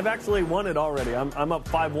won. I've actually won it already. I'm up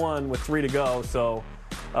 5-1 with 3 to go, so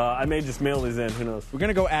I may just mail these in. Who knows? We're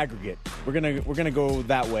gonna go aggregate. We're gonna go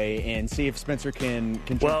that way and see if Spencer can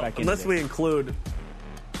jump back in. Unless we include,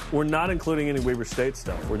 we're not including any Weber State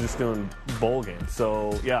stuff. We're just doing bowl games.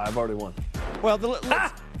 So yeah, I've already won. Well,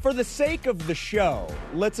 for the sake of the show,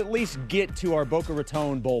 let's at least get to our Boca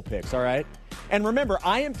Raton bowl picks. All right. And remember,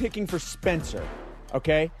 I am picking for Spencer.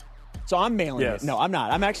 Okay. So I'm mailing it. No, I'm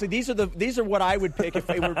not. I'm actually these are what I would pick if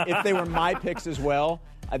they were my picks as well.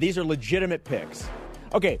 These are legitimate picks.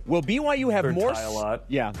 Okay, will BYU have more? Tie a lot.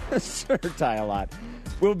 Yeah, sure, tie a lot.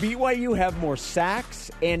 Will BYU have more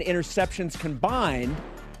sacks and interceptions combined,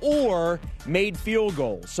 or made field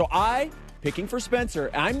goals? So picking for Spencer,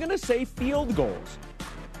 I'm going to say field goals.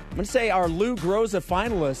 I'm going to say our Lou Groza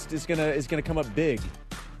finalist is going to come up big.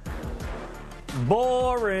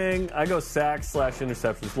 Boring. I go sacks /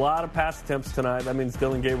 interceptions. A lot of pass attempts tonight. That means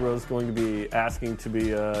Dylan Gabriel is going to be asking to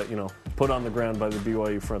be, put on the ground by the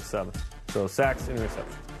BYU front seven. So sacks,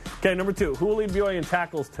 interceptions. Okay, number 2. Who will lead BYU in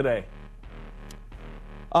tackles today?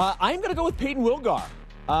 I'm going to go with Peyton Wilgar.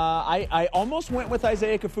 I almost went with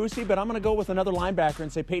Isaiah Kafusi, but I'm going to go with another linebacker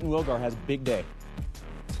and say Peyton Wilgar has a big day.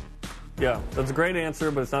 Yeah, that's a great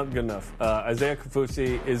answer, but it's not good enough. Isaiah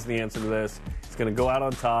Kafusi is the answer to this. He's going to go out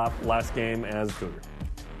on top last game as a Cougar.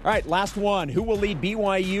 All right, last one. Who will lead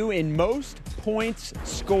BYU in most points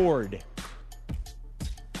scored?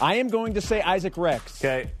 I am going to say Isaac Rex.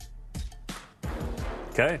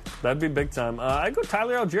 Okay, that'd be big time. I go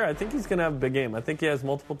Tyler Algier. I think he's going to have a big game. I think he has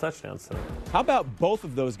multiple touchdowns today. How about both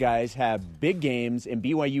of those guys have big games and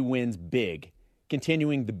BYU wins big?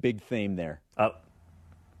 Continuing the big theme there.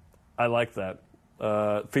 I like that.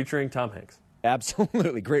 Featuring Tom Hanks.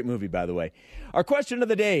 Absolutely. Great movie, by the way. Our question of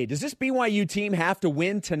the day: does this BYU team have to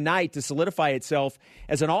win tonight to solidify itself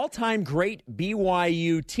as an all-time great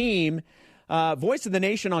BYU team? Voice of the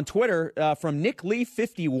Nation on Twitter from Nick Lee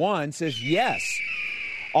 51 says yes.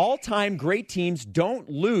 All-time great teams don't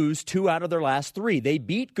lose 2 out of their last 3. They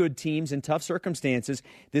beat good teams in tough circumstances.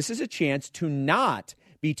 This is a chance to not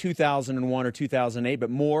be 2001 or 2008, but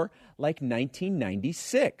more like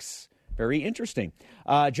 1996. Very interesting.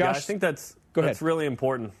 Josh, I think that's really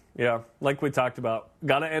important. Yeah, like we talked about,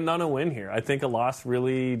 got to end on a win here. I think a loss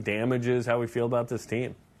really damages how we feel about this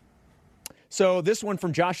team. So this one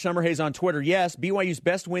from Josh Summerhays on Twitter. Yes, BYU's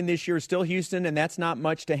best win this year is still Houston, and that's not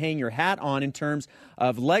much to hang your hat on in terms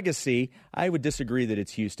of legacy. I would disagree that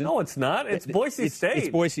it's Houston. No, it's not. It's Boise State. It's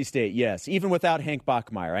Boise State, yes, even without Hank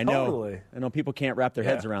Bachmeier. I know people can't wrap their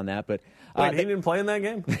heads around that. But wait, he didn't play in that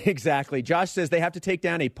game? Exactly. Josh says they have to take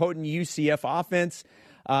down a potent UCF offense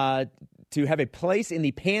to have a place in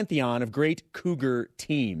the pantheon of great Cougar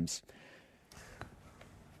teams.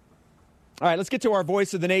 All right, let's get to our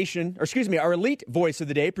voice of the nation, our elite voice of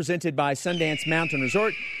the day, presented by Sundance Mountain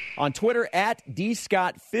Resort on Twitter at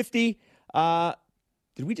 @DScott50.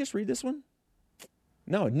 Did we just read this one?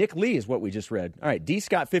 No, Nick Lee is what we just read. All right,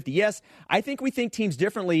 DScott50. Yes, I think we think teams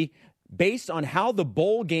differently based on how the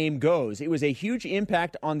bowl game goes. It was a huge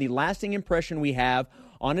impact on the lasting impression we have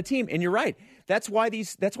on a team. And you're right. That's why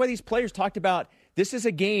these players talked about this is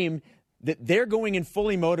a game that they're going in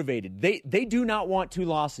fully motivated. They do not want 2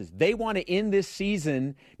 losses. They want to end this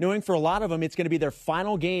season knowing for a lot of them it's going to be their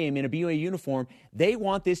final game in a BYU uniform. They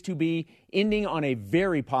want this to be ending on a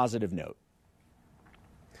very positive note.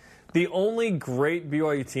 The only great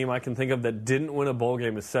BYU team I can think of that didn't win a bowl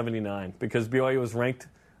game is 79 because BYU was ranked,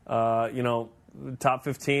 top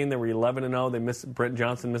 15. They were 11-0. Brent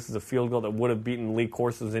Johnson misses a field goal that would have beaten Lee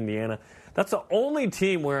Corso's Indiana. That's the only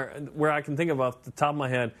team where I can think of off the top of my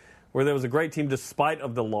head where there was a great team despite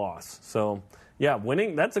of the loss. So, yeah,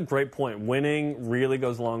 winning, that's a great point. Winning really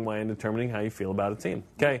goes a long way in determining how you feel about a team.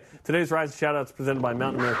 Okay, today's Rise and Shoutouts presented by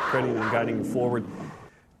Mountain America Credit and guiding you forward.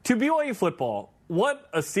 To BYU football, what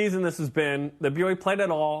a season this has been, that BYU played at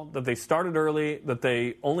all, that they started early, that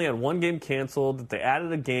they only had 1 game canceled, that they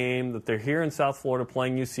added a game, that they're here in South Florida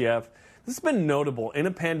playing UCF. This has been notable. In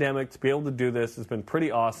a pandemic, to be able to do this has been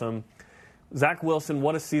pretty awesome. Zach Wilson,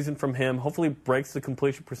 what a season from him. Hopefully breaks the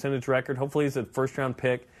completion percentage record. Hopefully he's a first-round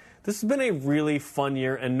pick. This has been a really fun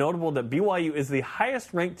year, and notable that BYU is the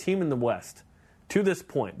highest-ranked team in the West to this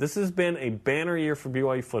point. This has been a banner year for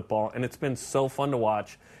BYU football, and it's been so fun to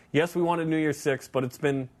watch. Yes, we wanted New Year's 6, but it's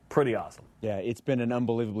been pretty awesome. Yeah, it's been an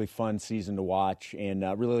unbelievably fun season to watch, and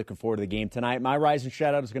really looking forward to the game tonight. My Rise and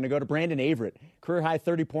Shout-out is going to go to Brandon Averett. Career-high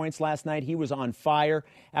 30 points last night. He was on fire.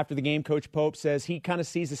 After the game, Coach Pope says he kind of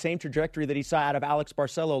sees the same trajectory that he saw out of Alex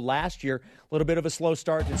Barcelo last year. A little bit of a slow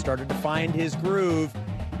start and started to find his groove.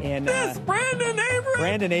 And Brandon Averett!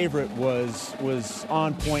 Brandon Averett was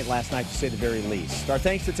on point last night, to say the very least. Our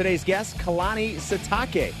thanks to today's guest, Kalani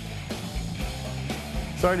Sitake.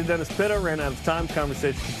 Sorry to Dennis Pitta. Ran out of time.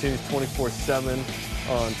 Conversation continues 24/7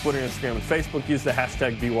 on Twitter, Instagram, and Facebook. Use the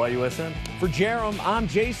hashtag BYUSN. For Jarom, I'm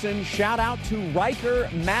Jason. Shout out to Riker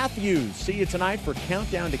Matthews. See you tonight for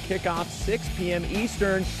Countdown to Kickoff, 6 p.m.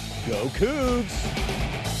 Eastern. Go Cougs!